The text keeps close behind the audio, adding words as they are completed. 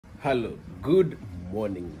Hello, good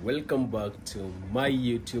morning. Welcome back to my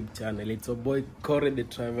YouTube channel. It's your boy Koree the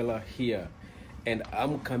Traveler here, and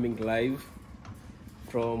I'm coming live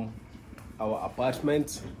from our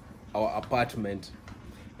apartment.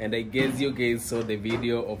 And I guess you guys saw the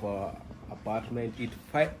video of our apartment.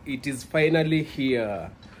 It is finally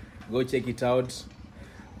here. Go check it out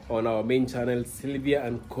on our main channel, Sylvia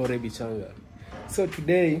and Koree Bichanga. So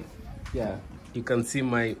today, yeah, you can see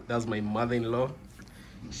that's my mother-in-law.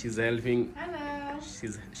 She's helping. Hello.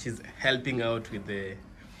 She's helping out with the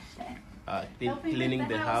cleaning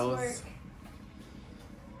the house.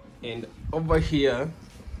 And over here,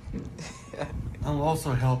 I'm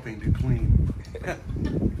also helping to clean.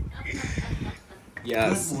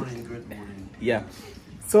 yes. Good morning. Good morning. Yeah.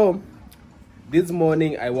 So this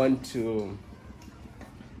morning I want to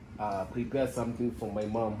prepare something for my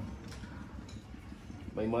mom,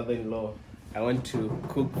 my mother-in-law. I want to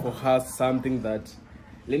cook for her something that,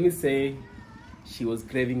 let me say, she was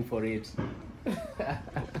craving for it.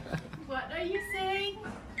 What are you saying?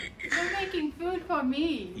 You're making food for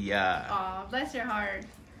me. Yeah. Oh, bless your heart.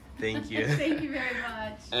 Thank you. Thank you very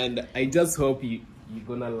much. And I just hope you're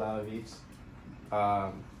gonna love it.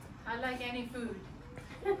 I like any food.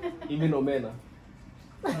 Even omena.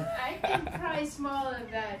 I can try small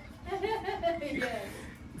of that. Yes.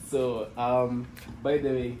 So, by the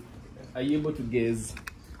way, are you able to guess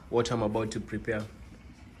what I'm about to prepare?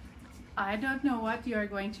 I don't know what you are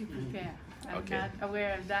going to prepare. I'm Okay. not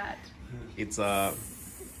aware of that. It's let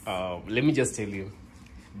me just tell you,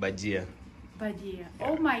 Bhajia. Bhajia.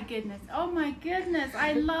 Oh my goodness. Oh my goodness.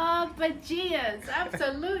 I love Bhajias.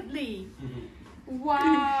 Absolutely.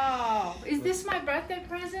 Wow. Is this my birthday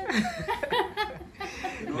present?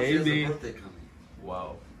 Maybe. Birthday coming.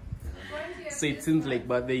 Wow. So it seems like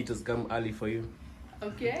birthday it has come early for you.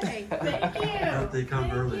 Okay, thank you. Birthday come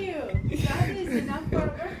Thank early. you. That is enough for a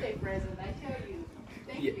birthday present, I tell you.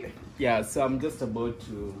 Thank Yeah, you. yeah, so I'm just about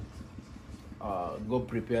to go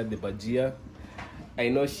prepare the bhajia. I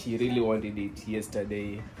know she really wanted it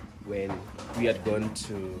yesterday when we had gone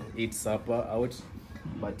to eat supper out,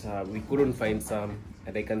 but we couldn't find some,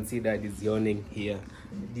 and I can see that is yawning here.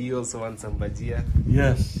 Do you also want some bhajia?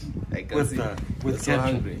 Yes. I can With see with you're so ketchup.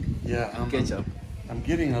 hungry. Yeah. Ketchup. I'm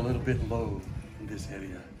getting a little bit low in this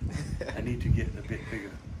area. I need to get a bit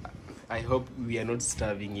bigger. I hope we are not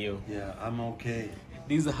starving you. Yeah, I'm okay.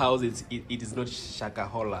 This house it is not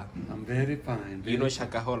shakahola. I'm very fine. You know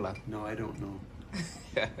shakahola? No, I don't know.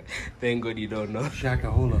 Thank God you don't know.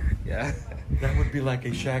 Shakahola. Yeah. That would be like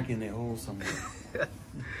a shack in a hole somewhere.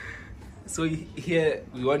 So here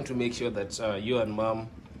we want to make sure that you and mom,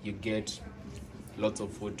 you get lots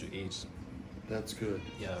of food to eat. That's good.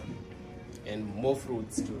 Yeah. And more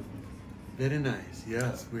fruits too. Very nice.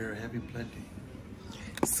 Yes, we're having plenty.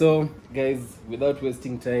 So guys, without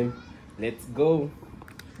wasting time, let's go.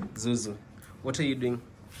 Zuzu, what are you doing? Do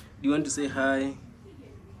you want to say hi?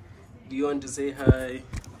 Do you want to say hi?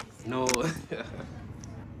 No.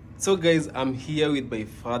 So guys, I'm here with my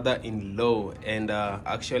father-in-law, and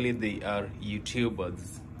actually they are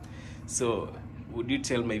YouTubers. So would you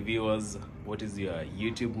tell my viewers what is your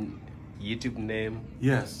YouTube name?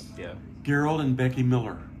 Yes. Yeah. Gerold and Becky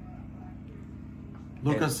Miller.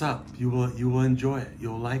 Look And- us up. You will enjoy it.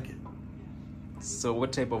 You'll like it. So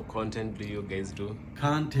what type of content do you guys do?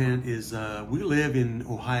 Content is we live in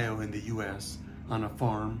Ohio in the U.S. on a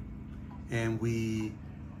farm, and we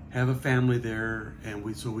have a family there, and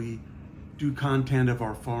we do content of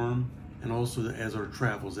our farm and also as our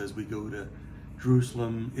travels as we go to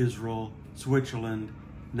Jerusalem, Israel, Switzerland,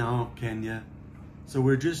 now Kenya. So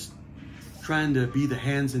we're just trying to be the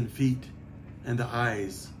hands and feet and the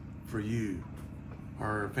eyes for you,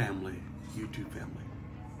 our family, YouTube family.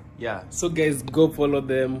 Yeah, so guys, go follow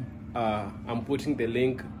them. I'm putting the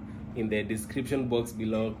link in the description box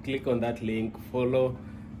below. Click on that link, follow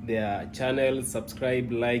their channel,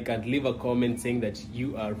 subscribe, like, and leave a comment saying that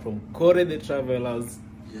you are from Koree the Traveler's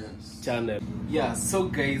channel. Yeah, so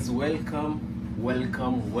guys, welcome.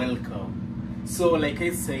 So like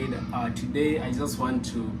I said, today I just want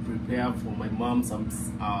to prepare for my mom some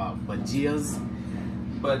bhajias,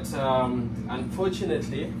 but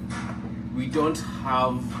unfortunately we don't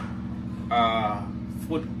have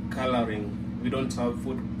food coloring. We don't have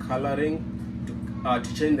food coloring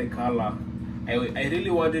to change the color. I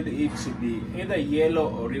really wanted it to be either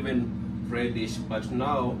yellow or even reddish, but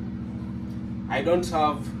now I don't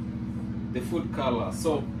have the food color,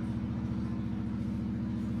 so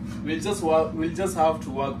we'll just have to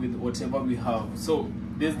work with whatever we have. So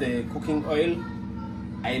this is the cooking oil.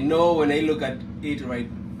 I know when I look at it right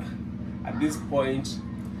at this point,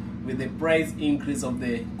 with the price increase of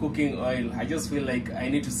the cooking oil, I just feel like I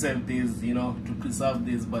need to save this, you know, to preserve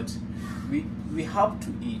this, but we have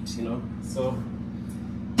to eat, you know. So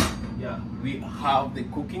yeah, we have the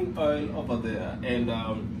cooking oil over there, and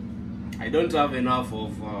I don't have enough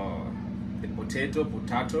of the potato.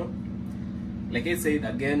 Like I said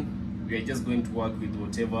again, we are just going to work with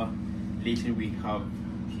whatever little we have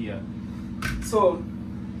here. So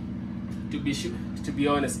to be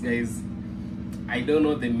honest, guys, I don't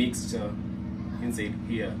know the mixture inside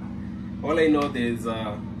here. All I know, there's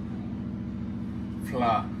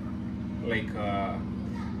flour, like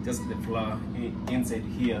just the flour inside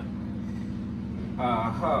here.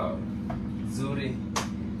 Zuri,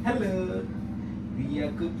 hello, we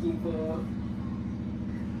are cooking for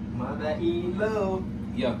mother-in-law.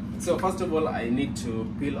 Yeah, so first of all, I need to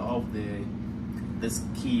peel off the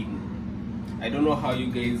skin. I don't know how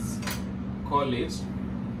you guys call it,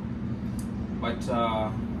 but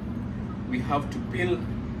we have to peel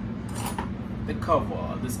the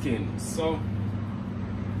cover, the skin. So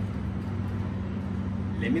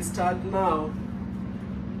let me start now.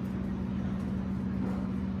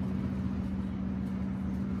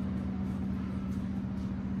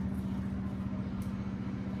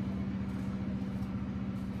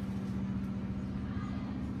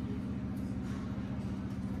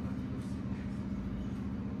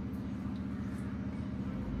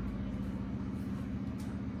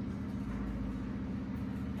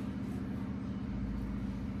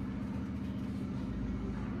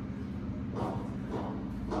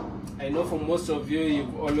 I know for most of you,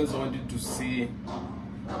 you've always wanted to see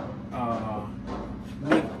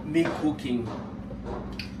me cooking.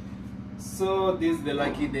 So this is the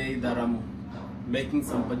lucky day that I'm making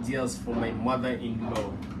some bhajias for my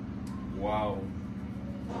mother-in-law. Wow.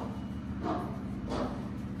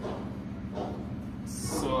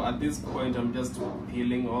 So at this point, I'm just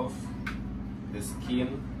peeling off the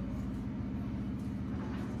skin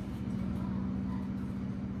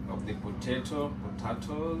of the potato.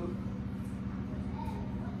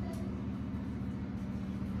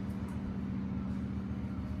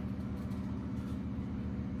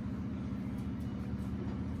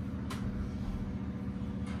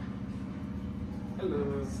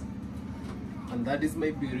 Hello. And that is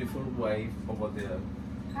my beautiful wife over there.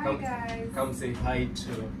 Hi guys. Come say hi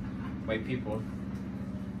to my people.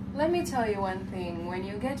 Let me tell you one thing. When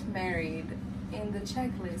you get married, in the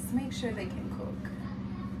checklist, make sure they can cook.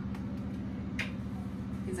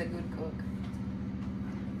 He's a good cook.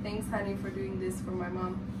 Thanks, honey, for doing this for my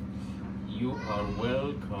mom. You are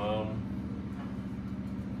welcome.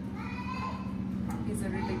 He's a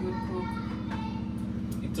really good cook.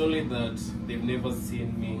 It's only that they've never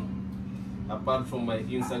seen me apart from my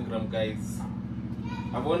Instagram, guys.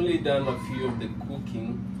 I've only done a few of the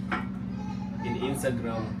cooking in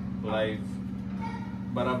Instagram live,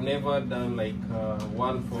 but I've never done like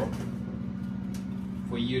one for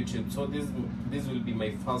YouTube. So this will be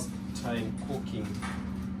my first time cooking.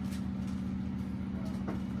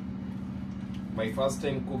 My first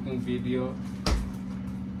time cooking video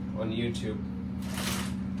on YouTube.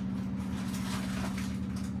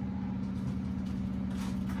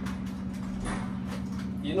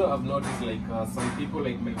 You know, I've noticed like some people,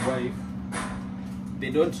 like my wife,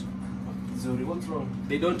 they don't, sorry, what's wrong?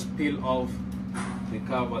 They don't peel off the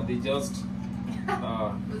cover. They just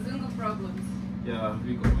Mzungu problems. yeah,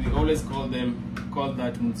 we always call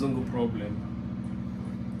that Mzungu problem.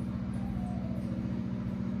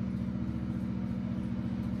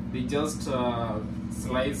 They just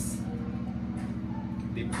slice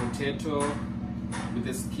the potato with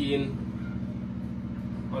the skin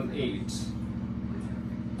on it.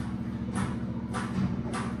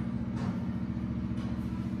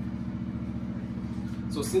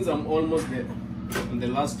 So since I'm almost there on the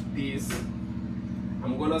last piece,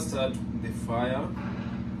 I'm gonna start the fire.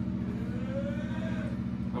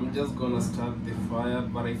 I'm just gonna start the fire,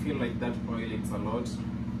 but I feel like that oil, it's a lot.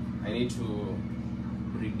 I need to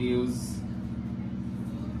reduce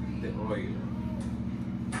the oil.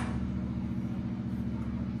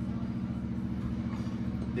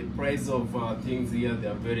 The price of things here, they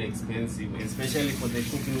are very expensive, especially for the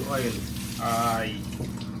cooking oil.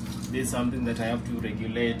 This is something that I have to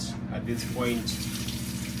regulate at this point.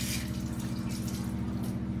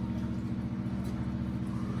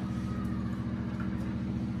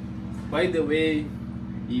 By the way,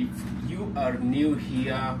 if you are new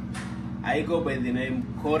here, I go by the name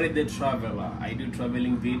Koree the Traveler. I do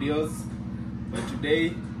traveling videos, but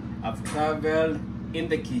today I've traveled in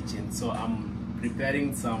the kitchen, so I'm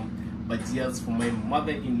preparing some bhajias for my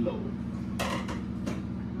mother-in-law.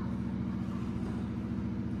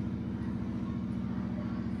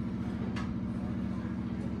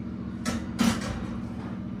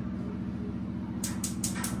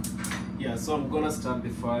 Yeah, so I'm gonna start the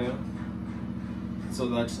fire so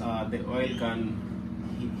that the oil can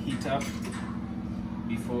heat up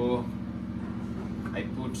before I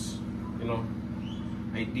put,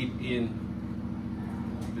 I dip in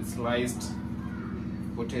the sliced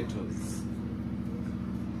potatoes.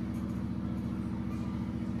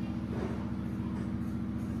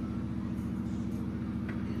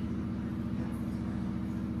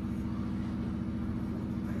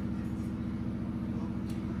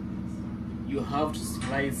 You have to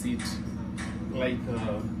slice it like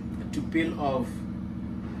to peel off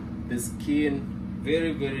the skin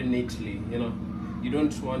very, very neatly. You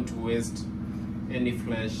don't want to waste any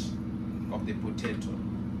flesh of the potato.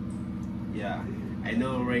 Yeah, I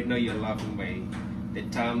know right now you're laughing by the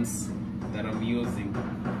terms that I'm using: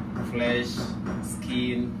 flesh,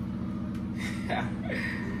 skin.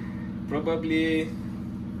 Probably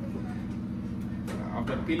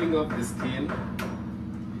after peeling off the skin,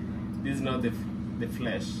 this is not the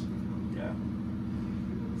flesh. Yeah.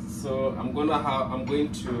 So I'm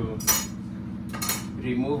going to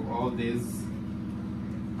remove all this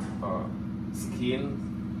skin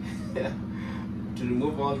to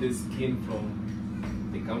remove all the skin from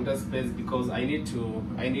the counter space, because I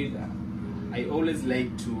always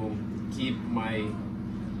like to keep my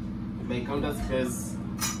counter space,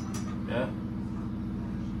 yeah,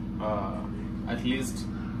 at least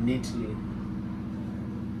neatly.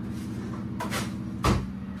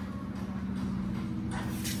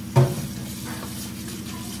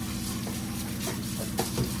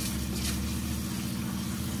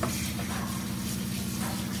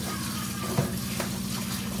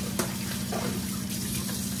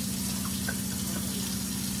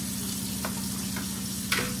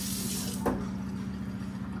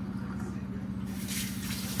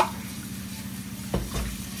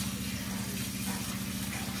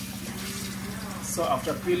 So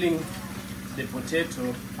after peeling the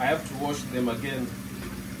potato, I have to wash them again.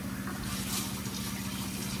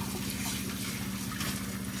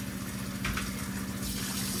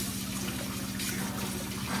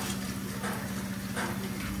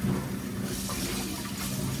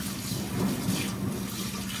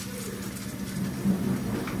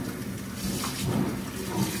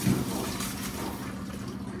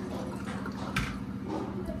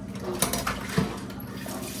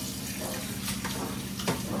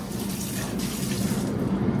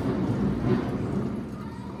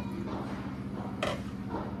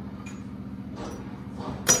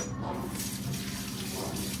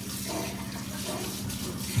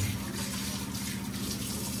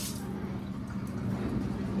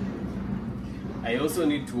 I also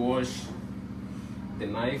need to wash the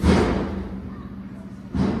knife.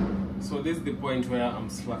 So this is the point where I'm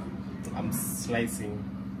slicing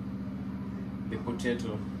the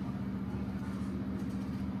potato.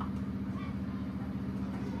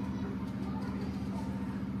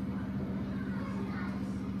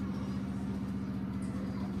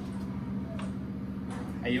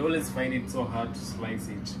 I always find it so hard to slice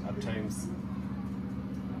it at times.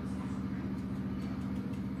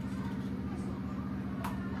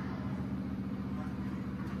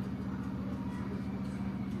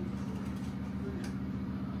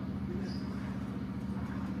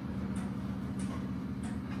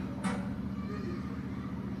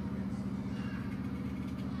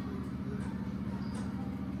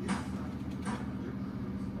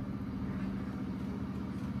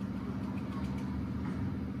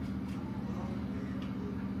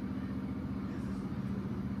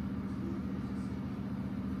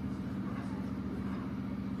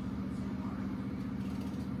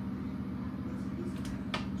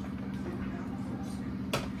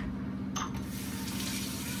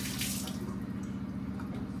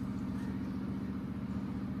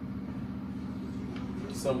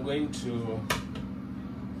 So I'm going to,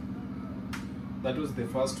 that was the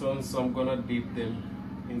first one, so I'm gonna dip them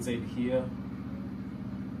inside here.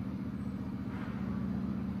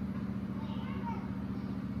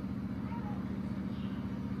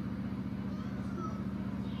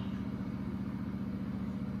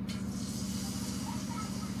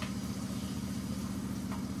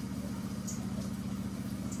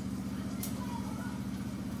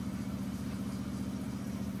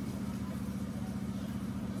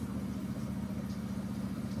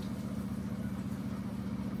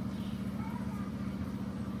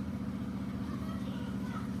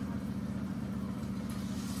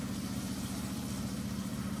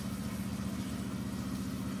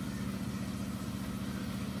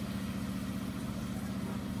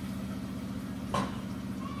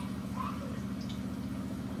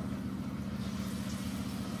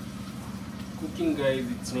 Cooking, guys,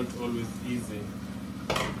 it's not always easy.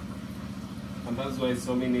 And that's why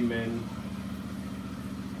so many men,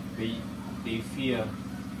 they fear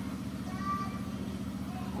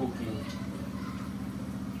cooking.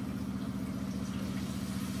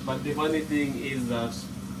 But the funny thing is that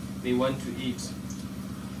they want to eat.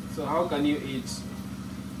 So how can you eat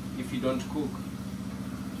if you don't cook?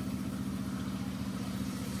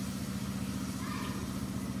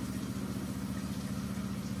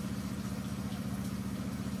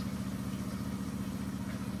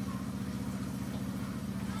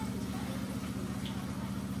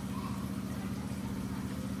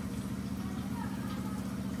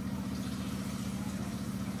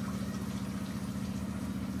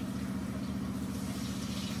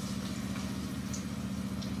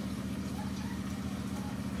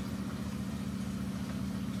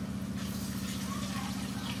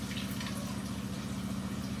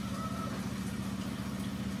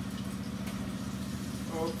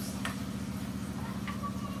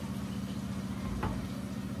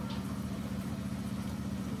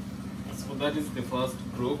 So that is the first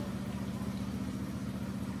group.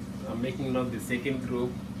 I'm making now the second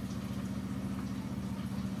group.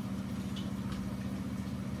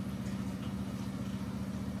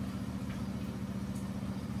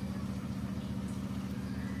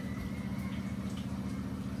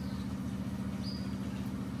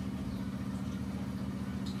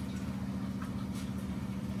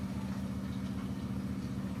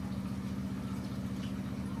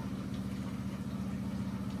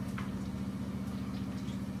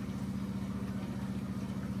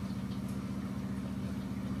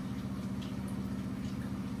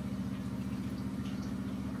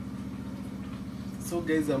 So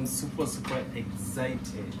guys, I'm super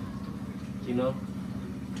excited, you know,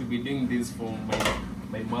 to be doing this for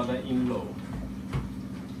my mother-in-law,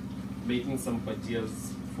 making some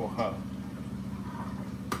bhajias for her.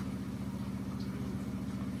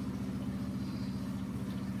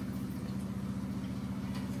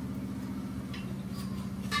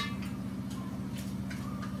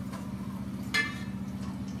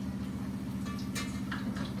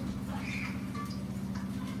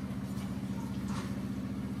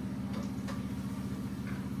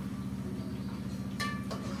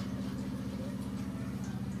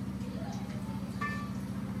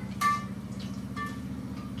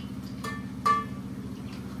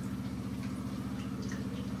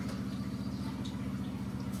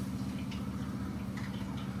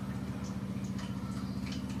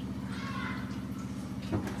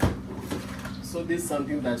 So this is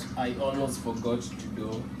something that I almost forgot to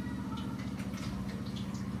do.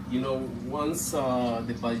 You know, once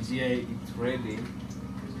the bhajia is ready,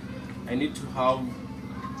 I need to have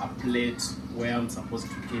a plate where I'm supposed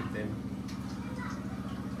to keep them.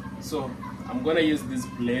 So I'm gonna use this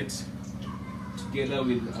plate together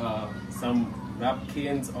with some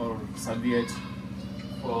napkins or serviette.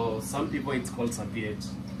 For some people it's called serviette.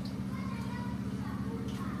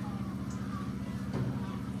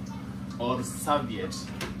 Or serviette,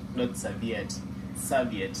 not serviette,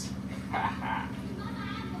 serviette.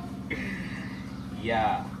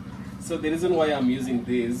 Yeah. So the reason why I'm using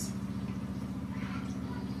this,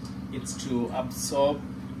 it's to absorb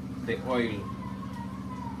the oil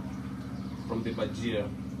from the bhajia.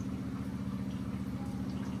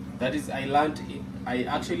 That is, I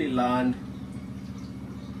actually learned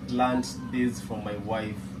this from my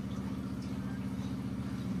wife.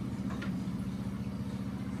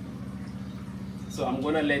 So I'm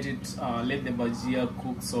gonna let the bhajia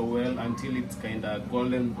cook so well until it's kind of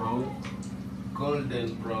golden brown.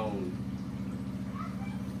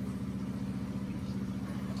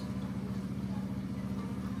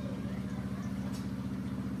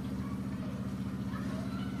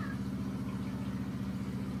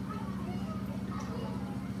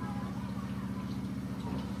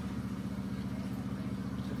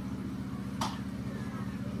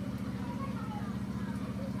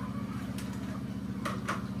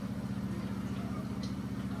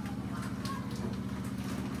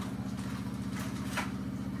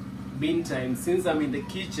 Meantime, since I'm in the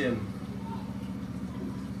kitchen,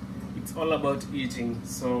 it's all about eating.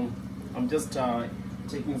 So I'm just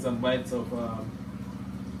taking some bites of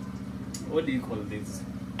what do you call this?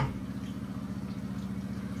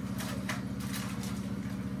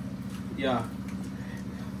 Yeah,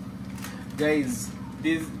 guys,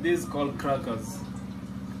 this is called crackers.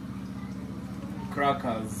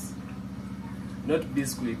 Crackers, not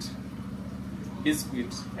biscuit.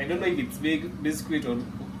 Biscuit. I don't know if it's big biscuit or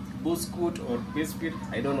biscuit or biscuit,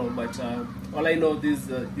 I don't know, but all I know it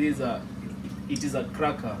is a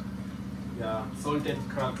cracker. Yeah, salted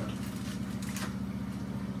cracker.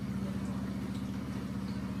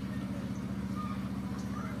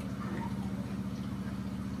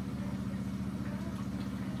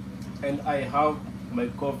 and I have my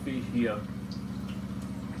coffee here.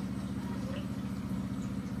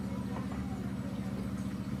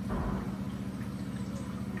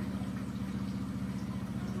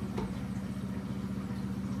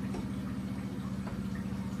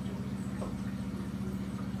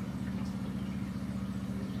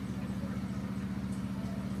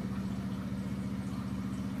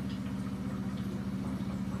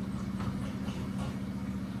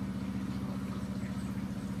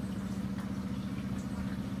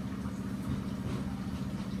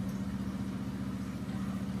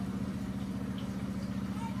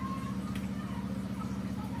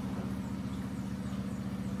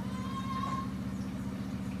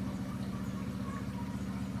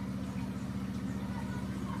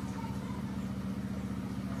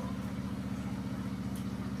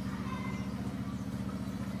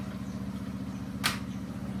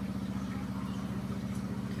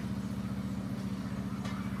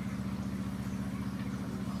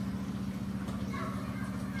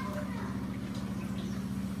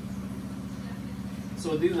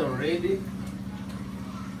 So these are ready.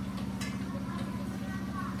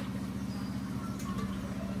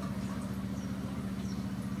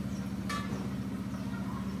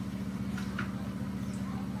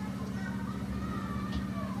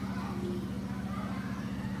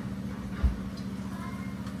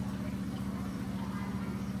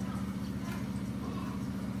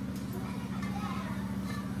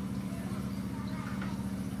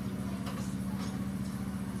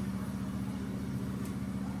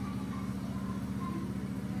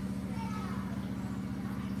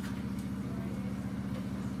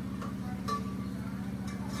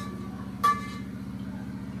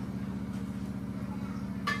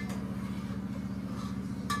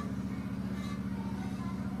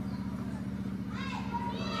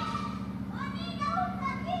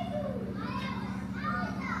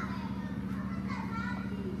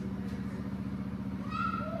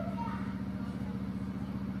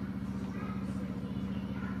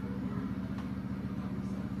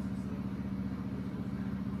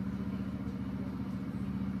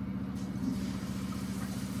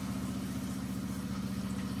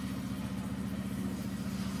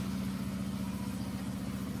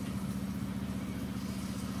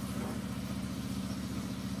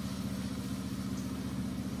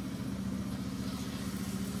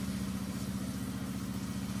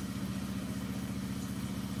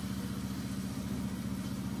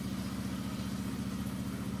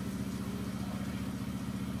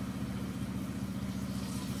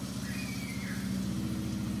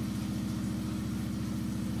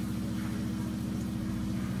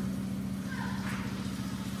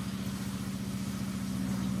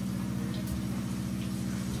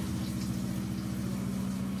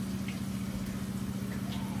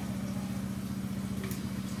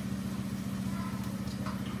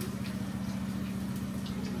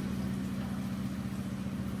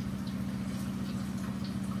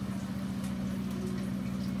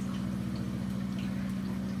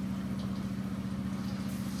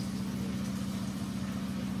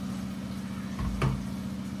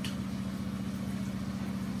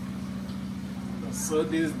 So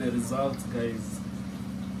this is the results, guys.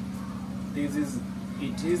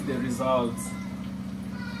 It is the results.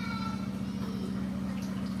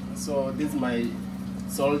 So this is my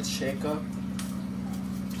salt shaker.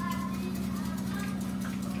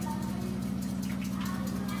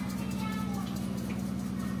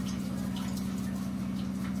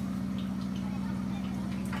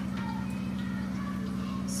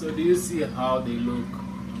 So do you see how they look?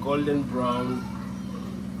 Golden brown,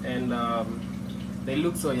 and they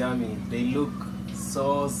look so yummy. They look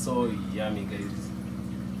so yummy, guys.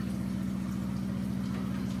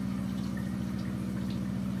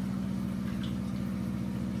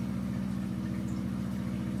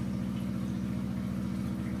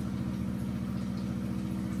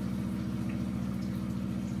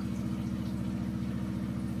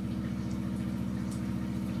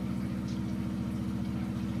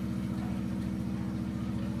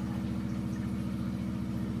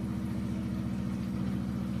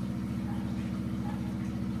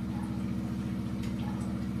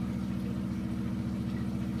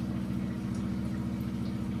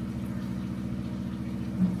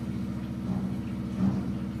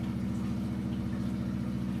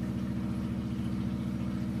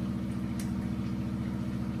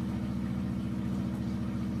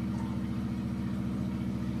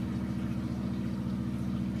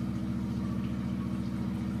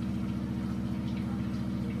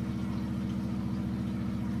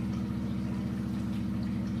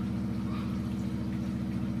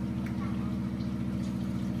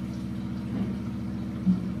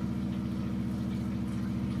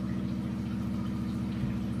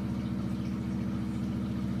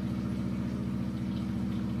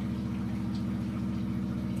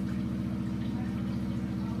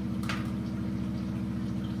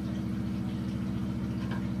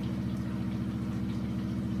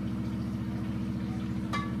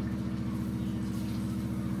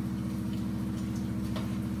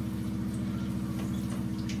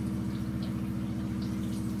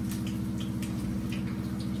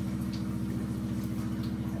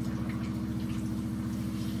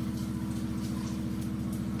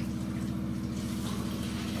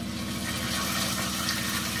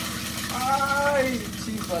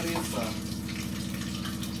 kabisa.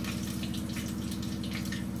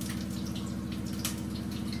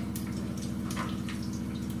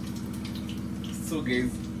 So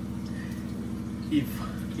guys,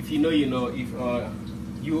 if you know, you know. If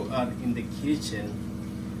you are in the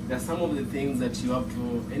kitchen, there are some of the things that you have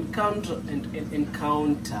to encounter.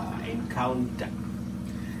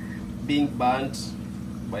 Being burnt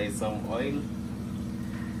by some oil.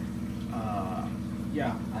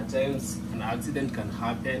 Yeah, at times an accident can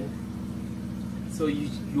happen. So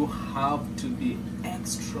you have to be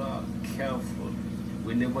extra careful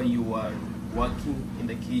whenever you are working in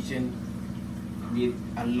the kitchen with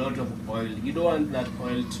a lot of oil. You don't want that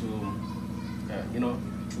oil to,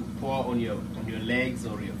 to pour on your legs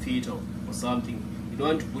or your feet or something. You don't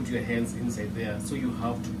want to put your hands inside there. So you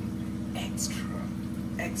have to be extra.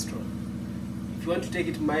 If you want to take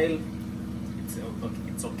it mild,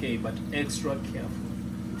 it's okay, but extra careful.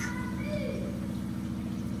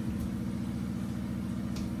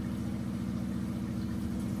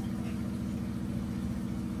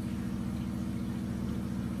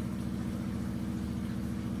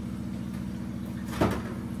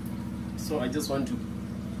 So I just want to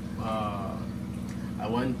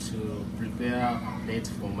prepare a plate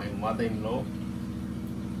for my mother-in-law,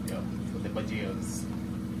 for the Bhajias.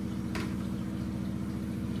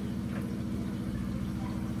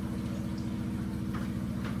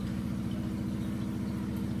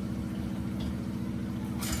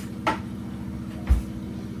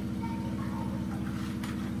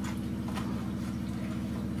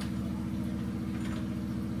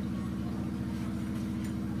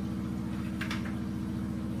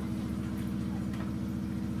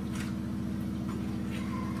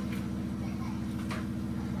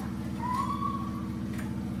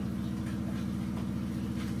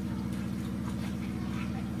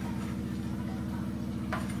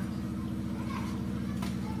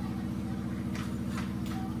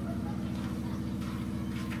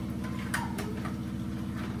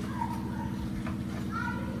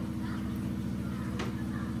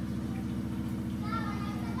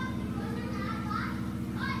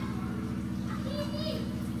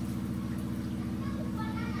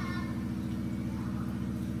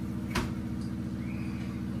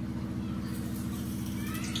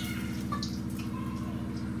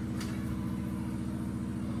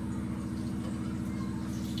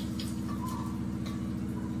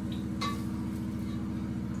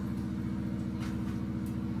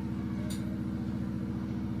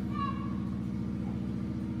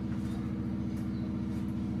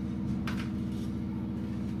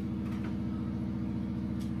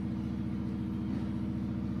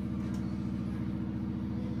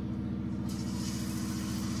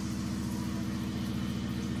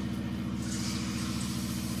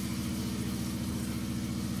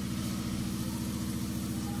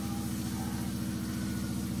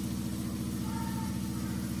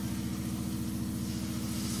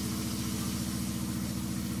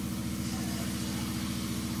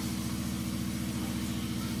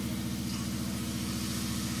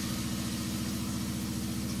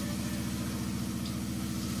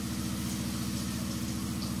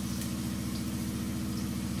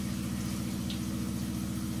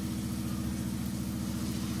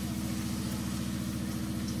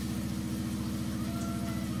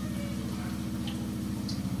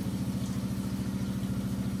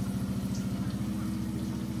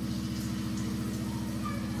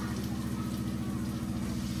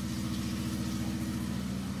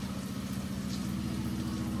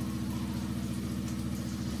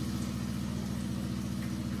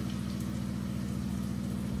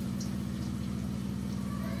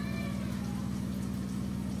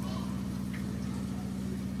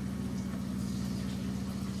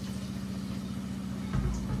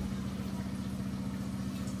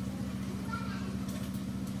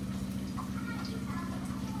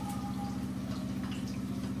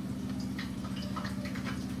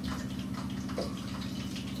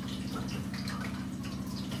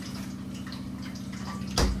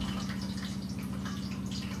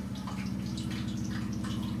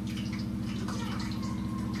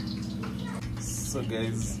 So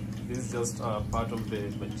guys, this is just part of the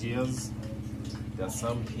Bhajias. There's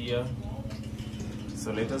some here.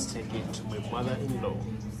 So let us take it to my mother-in-law.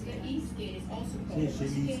 The east gate is also called Yes, the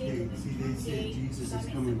east gate. See, they say Jesus is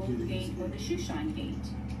coming to the gate east. or the Shushan gate.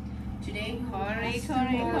 Today, Koree.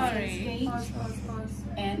 Pause.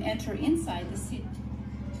 And enter inside the city,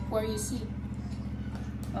 where you see.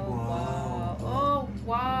 Oh Wow. wow. Oh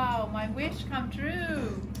wow. My wish come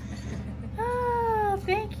true. Oh,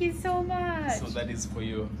 thank you so much. So that is for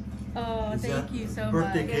you. Oh, Is thank that you so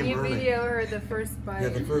birthday much. cake? Can you early. video her the first bite? Yeah,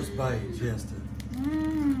 the first bite, yes.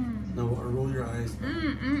 No, roll your eyes.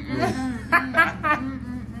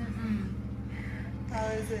 How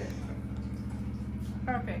is it?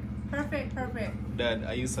 Perfect. Perfect. Perfect. Dad,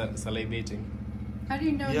 are you salivating? How do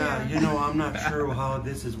you know Yeah, that? you know, I'm not sure how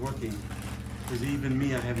this is working. Because even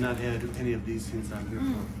me, I have not had any of these since I'm here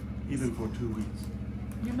for, even for 2 weeks.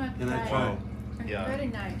 You must And I try tried. it. It's Yeah. very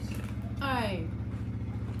nice. Aye.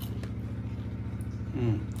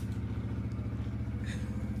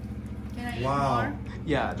 Can I eat Wow. more?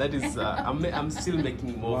 Yeah, that is. I'm still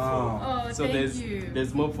making more Wow. for. Oh, So thank you.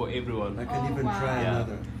 there's more for everyone. I can Oh, even wow. try Yeah.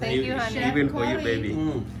 another. Thank you, honey. Even for you, Koree.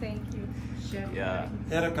 baby. Thank you. Chef Yeah.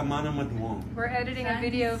 Era kamana madwong. We're editing a Sana,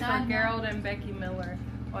 video for sana. Gerold and Becky Miller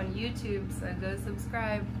on YouTube, so go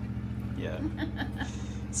subscribe. Yeah.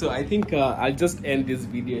 So I think I'll just end this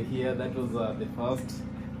video here. That was the first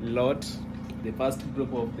lot, the first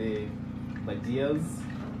group of the Bhajias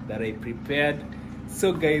that I prepared.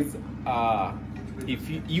 So guys, if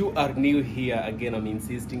you are new here, again I'm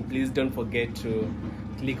insisting, please don't forget to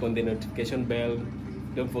click on the notification bell.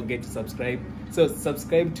 Don't forget to subscribe. So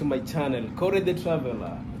subscribe to my channel, Koree the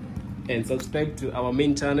Traveler, and subscribe to our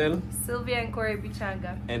main channel. Sylvia and Koree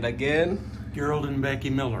Bichanga. And again, Gerold and Becky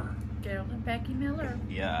Miller. Gerold and Becky Miller.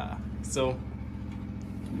 yeah. So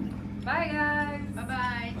Bye, guys.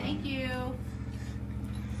 Bye-bye. Thank you.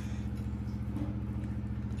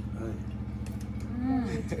 Aye.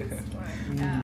 Yeah.